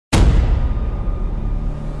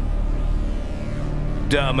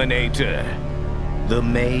Dominator, the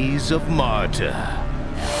maze of Martyr.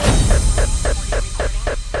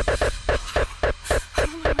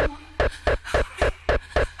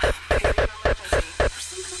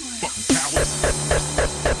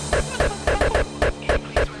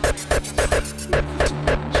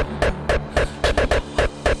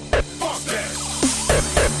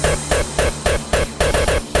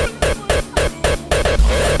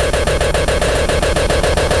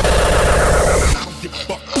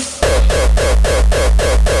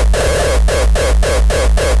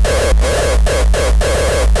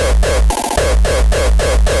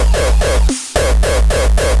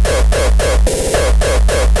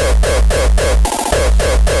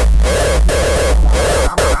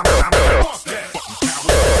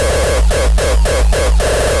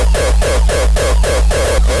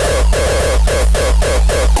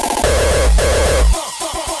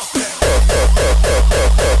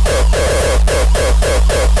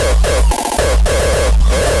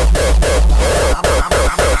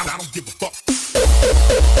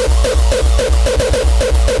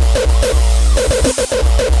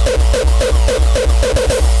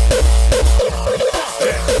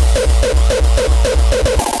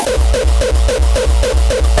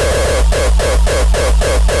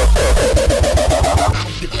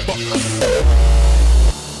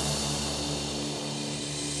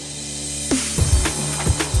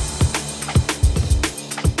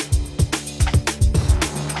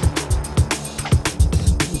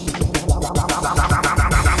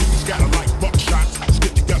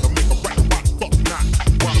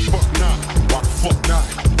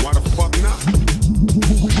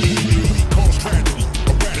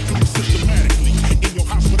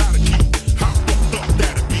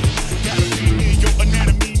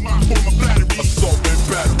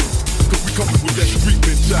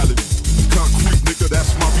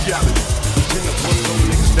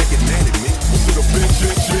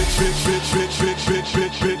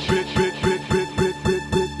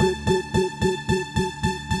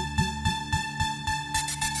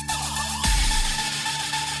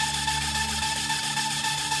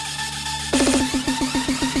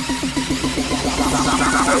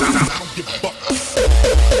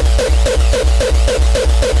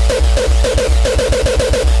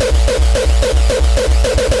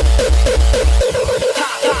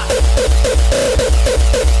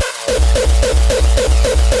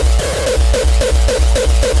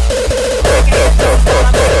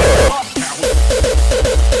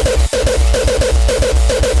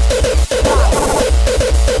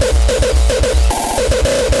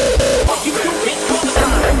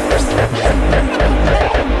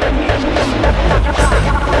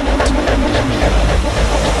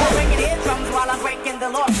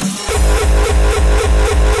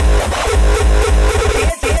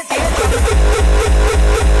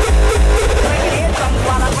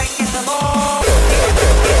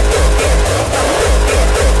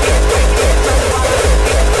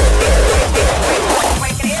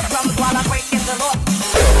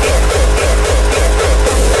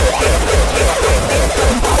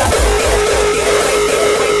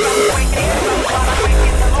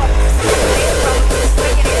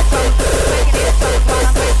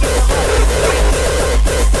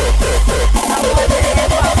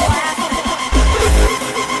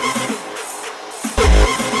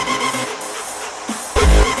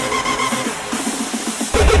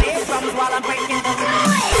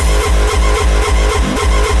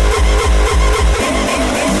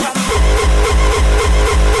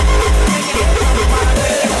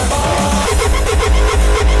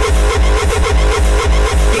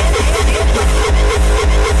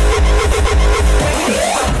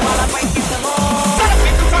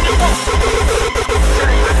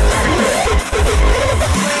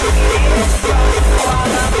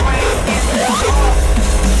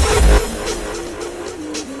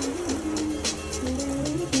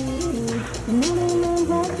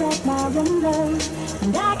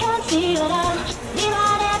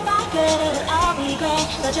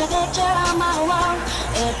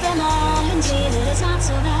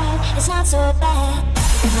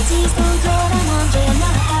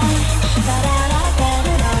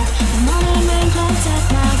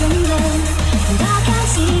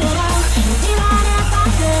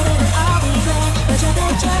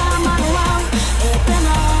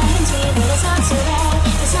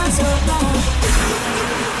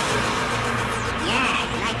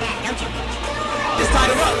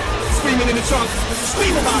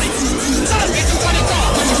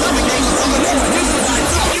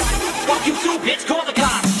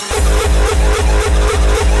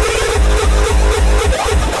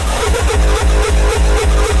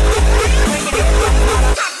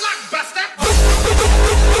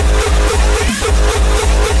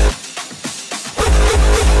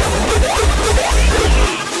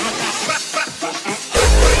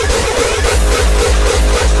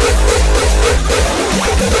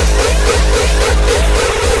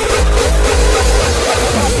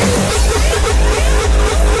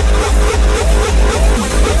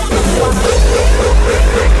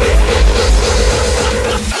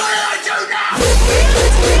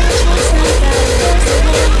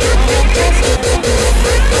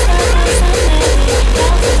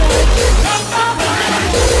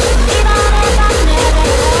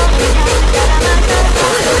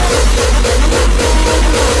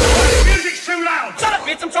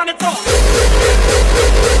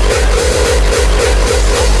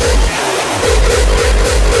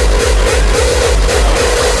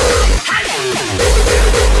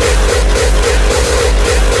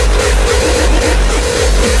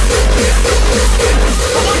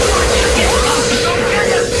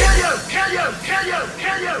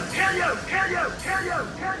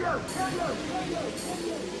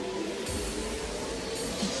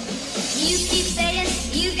 You keep saying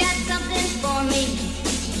you got something for me.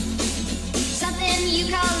 Something you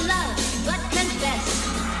call love, but confess.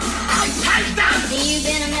 You've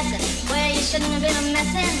been a messin' where you shouldn't have been a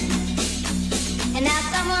messin'. And now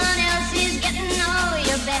someone else is getting all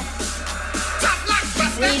your best.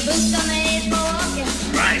 These boots are made for walking,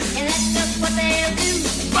 right? And that's just what they'll do.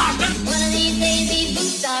 One of these days, these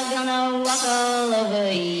boots are gonna walk all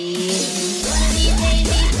over you. One of these days,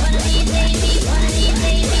 one of these days, one of these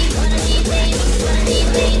days, one of these days, one of these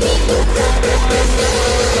days, these boots are gonna walk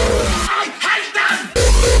all over you. I hate them!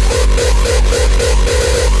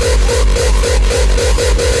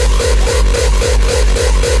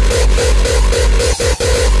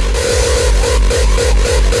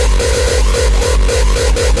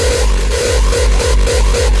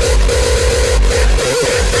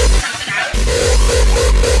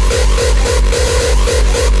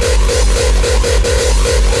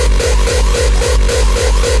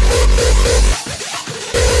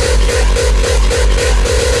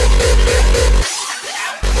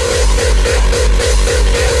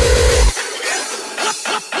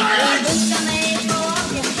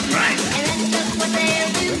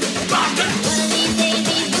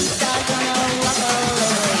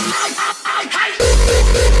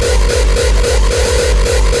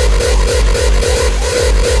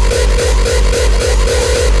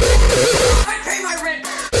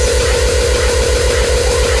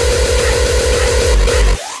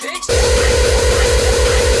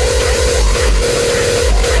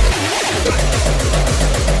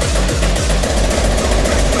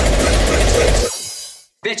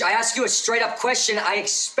 Bitch, I ask you a straight up question, I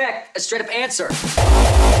expect a straight up answer.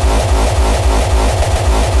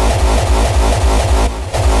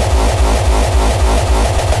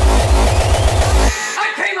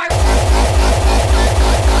 I pay my...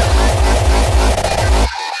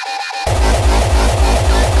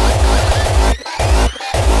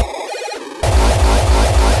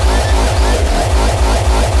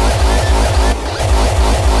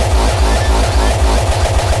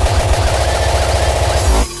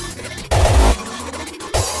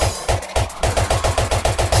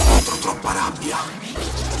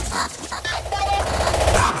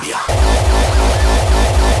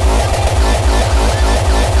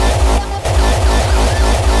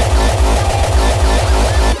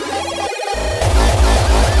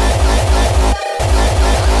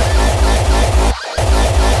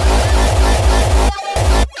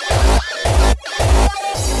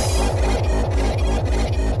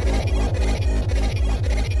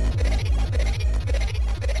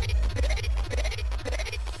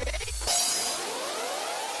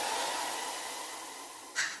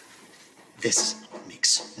 This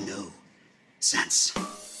makes no sense.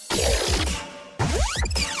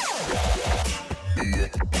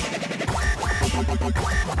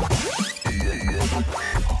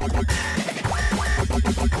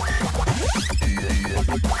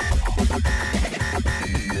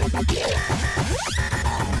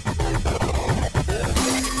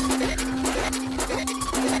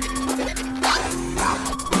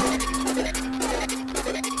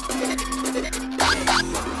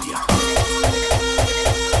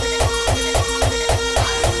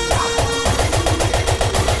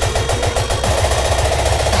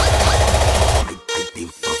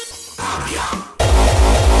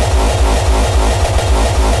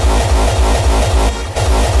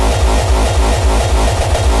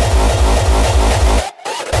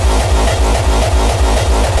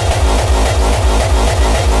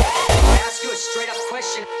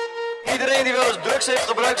 Iedereen die wel eens drugs heeft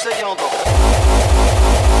gebruikt, steek je hand op.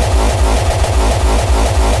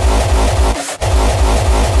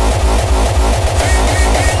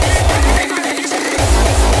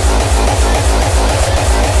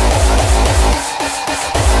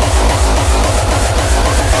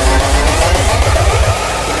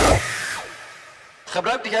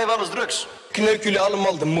 Gebruikte jij wel eens drugs? Kneuk jullie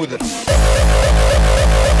allemaal de moeder. Ben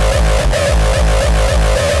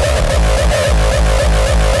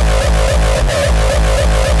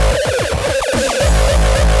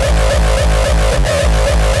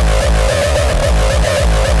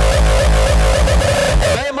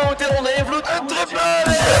je momenteel onder invloed? Een triple!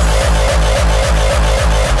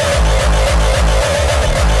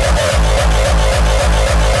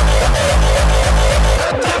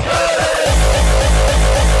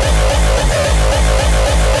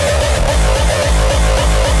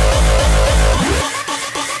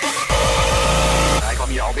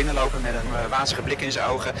 Binnenlopen met een wazige blik in zijn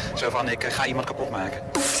ogen. Zo van, ik ga iemand kapot maken.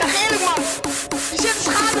 Ik zeg eerlijk, man. Je zit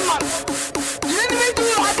te schade, man. Je weet niet hoe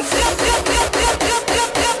je hard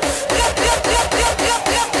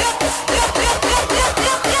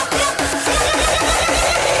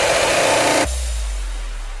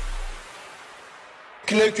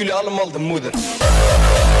kneuk jullie allemaal de moeder.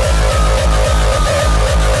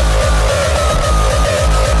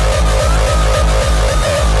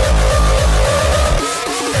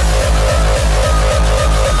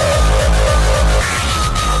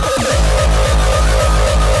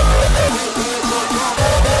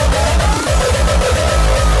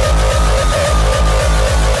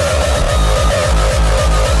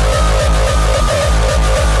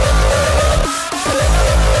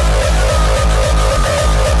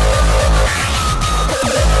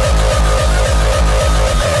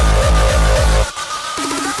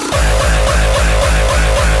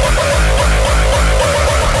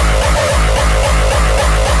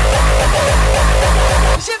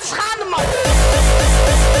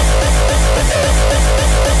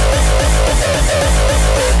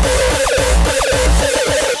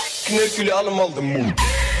 Kneuk jullie allemaal de moed.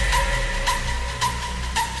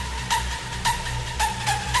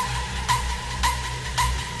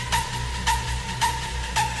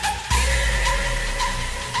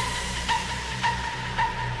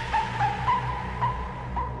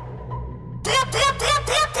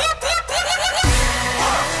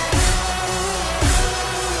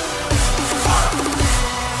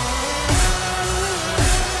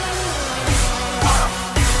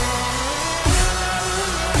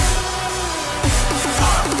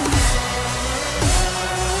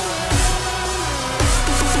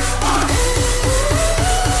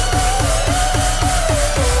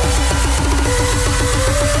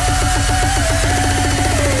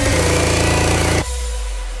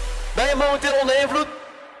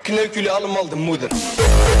 Kneuk jullie allemaal de moeder.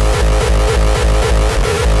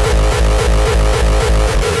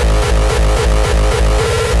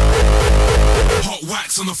 Hot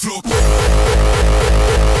wax on the floor.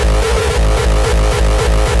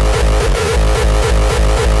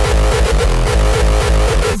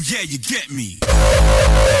 Oh yeah, you get me.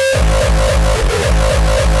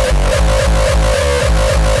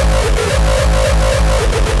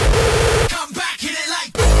 Come back, hit it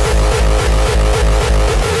like.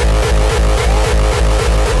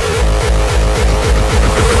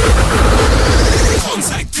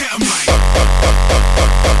 Contact, get 'em right.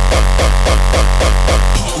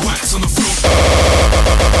 Hot wax on the floor.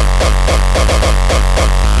 Yeah, you get me. Come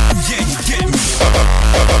back, hit it like.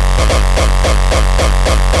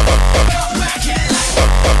 Contact, get 'em right.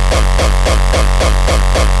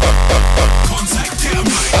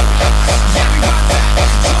 Yeah, we got that. Jump on the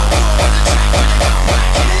track when they come back, hit it like.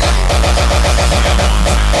 Yeah, I'm on that.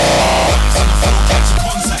 Wax on the floor, catch a contact, get 'em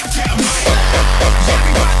right. Yeah, we got that.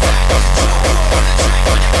 Jump on the track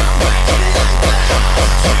when they come back, hit it like.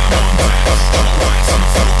 Yeah, I'm on that. Hot wax on the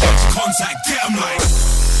floor, catch a contact, get 'em like.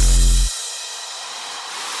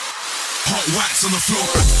 Hot wax on the floor.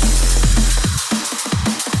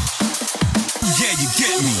 Yeah, you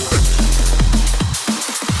get me.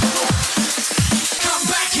 Come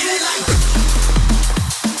back, hit it like.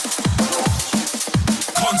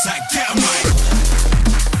 Contact, get 'em right.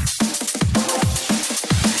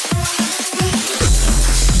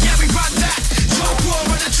 Yeah, we run that. Jump raw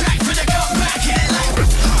on the track when they come back, hit it like.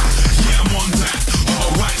 Yeah, I'm on that.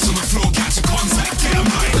 Hot wax on the floor, catch a contact, get 'em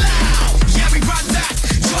right. Yeah, we run that.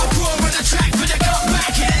 Jump raw on the track when they come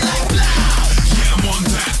back, hit it like. Yeah, I'm on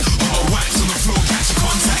that. Hot wax on the floor, catch a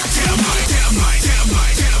contact, get 'em right.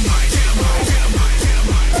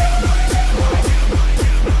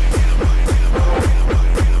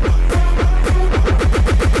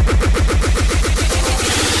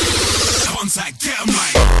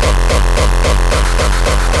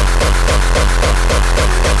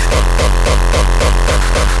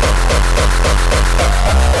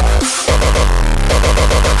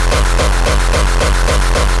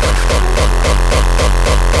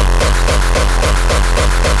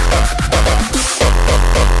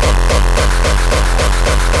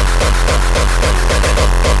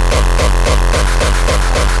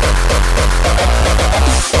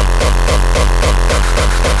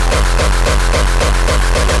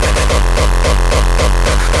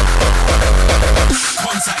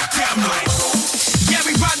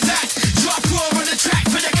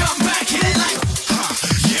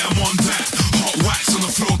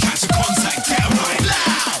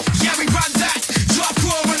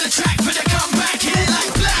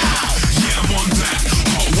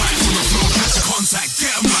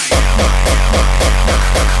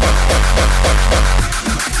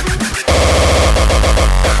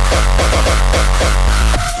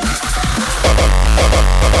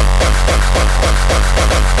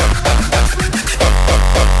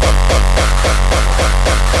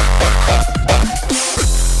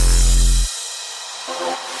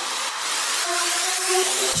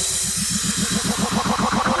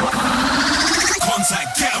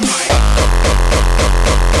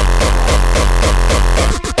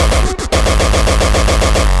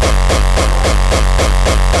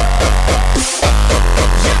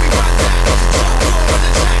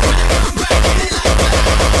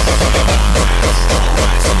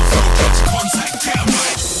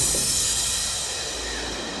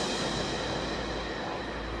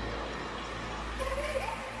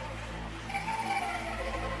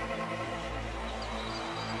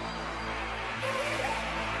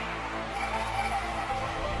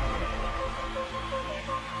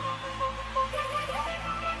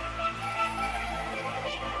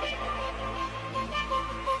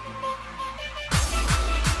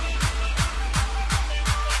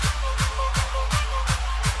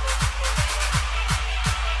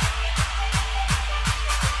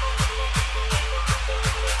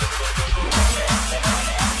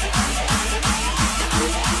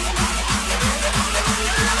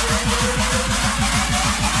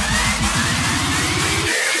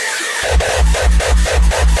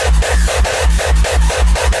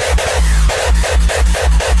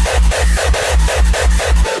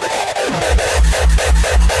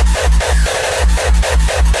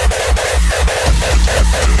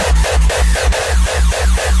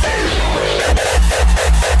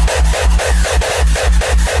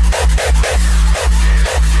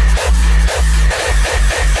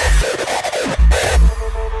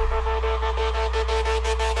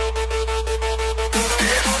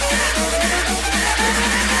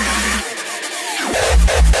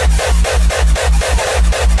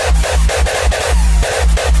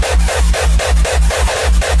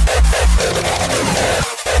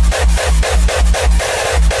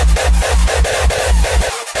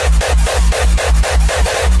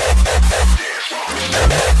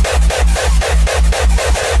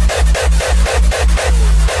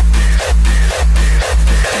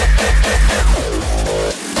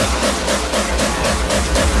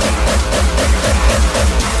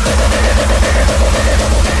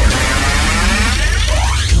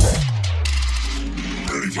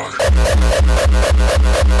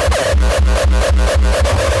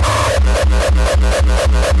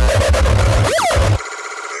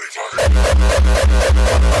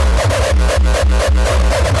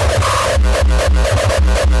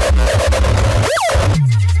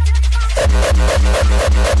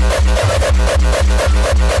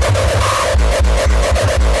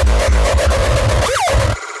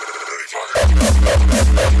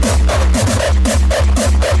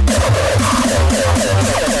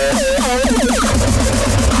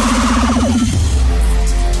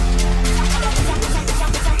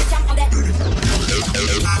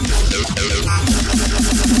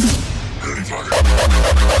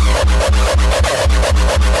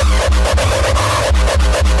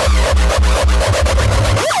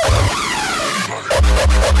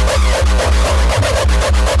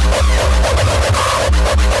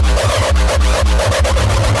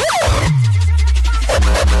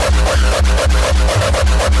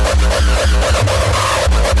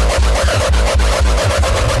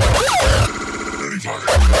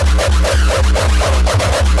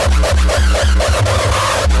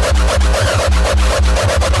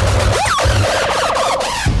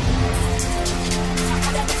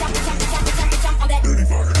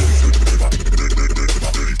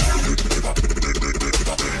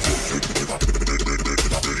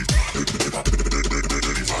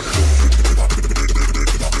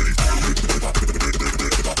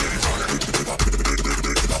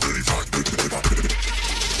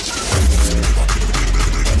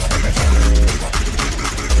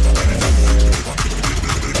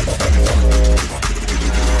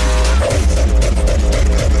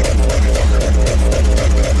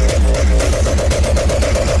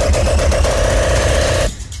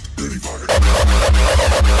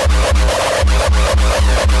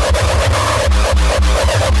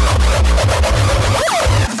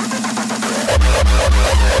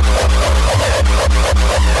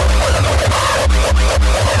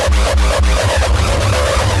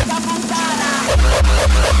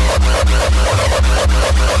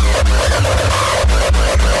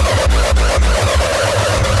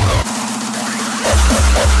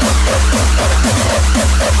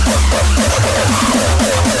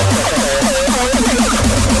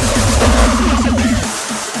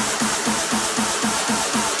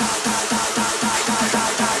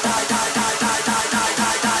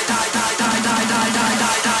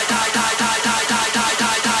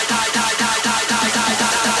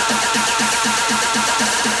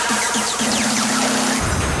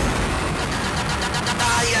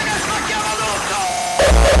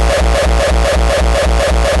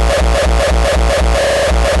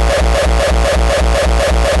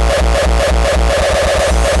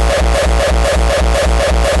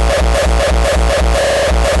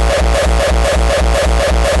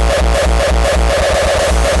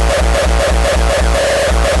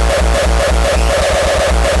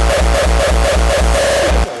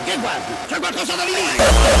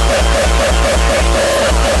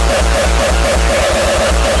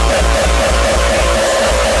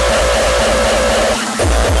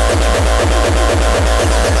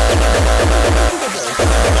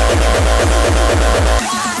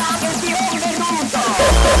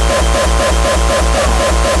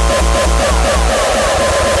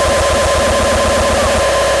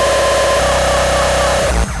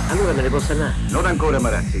 Non ancora,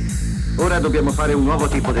 Marazzi. Ora dobbiamo fare un nuovo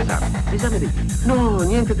tipo d'esame. Esame di chi? No,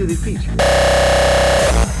 niente di difficile.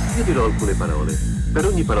 Io dirò alcune parole. Per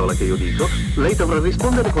ogni parola che io dico, lei dovrà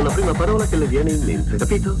rispondere con la prima parola che le viene in mente,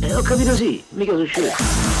 capito? Ho capito, sì, mica sono scemo.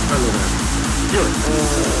 Allora,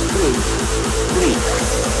 Green,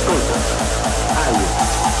 Conta, Aglio,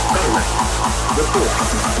 Corna, Dottore,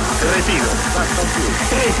 Retiro,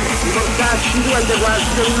 I mortacci, due alle quasi,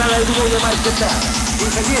 per una lei di voi mai aspettare.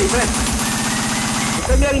 Infermieri, presto.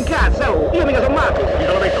 Infermieri in cazzo, oh! Io mica sono matto! Io te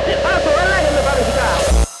lo metto, via. Ah, è lei che mi fa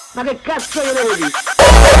recitare! Ma che cazzo io devo dire?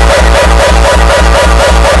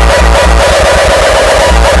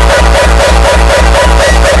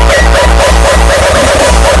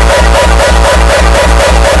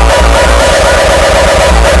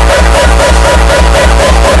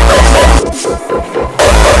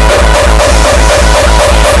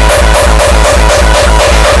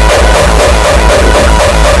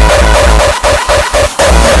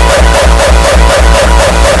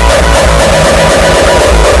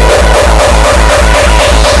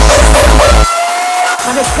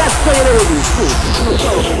 Ma che cazzo io devo dire? Scusa, non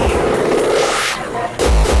so.